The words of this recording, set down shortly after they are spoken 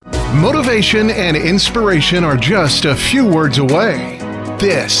Motivation and inspiration are just a few words away.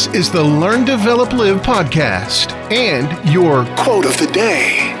 This is the Learn, Develop, Live podcast and your quote of the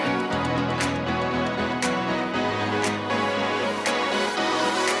day.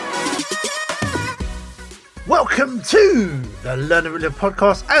 Welcome to the Learn, Develop, Live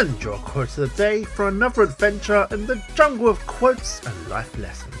podcast and your quote of the day for another adventure in the jungle of quotes and life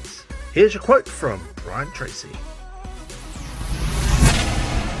lessons. Here's your quote from Brian Tracy.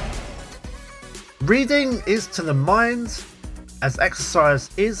 Reading is to the mind as exercise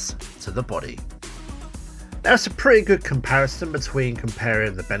is to the body. Now, it's a pretty good comparison between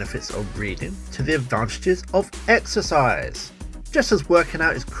comparing the benefits of reading to the advantages of exercise. Just as working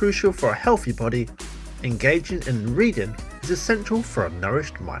out is crucial for a healthy body, engaging in reading is essential for a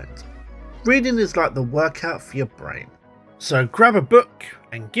nourished mind. Reading is like the workout for your brain. So grab a book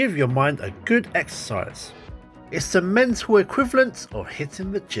and give your mind a good exercise. It's the mental equivalent of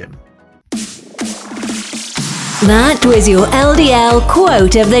hitting the gym. That was your LDL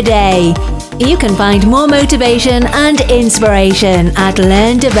quote of the day. You can find more motivation and inspiration at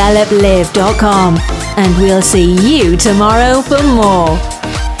learndeveloplive.com. And we'll see you tomorrow for more.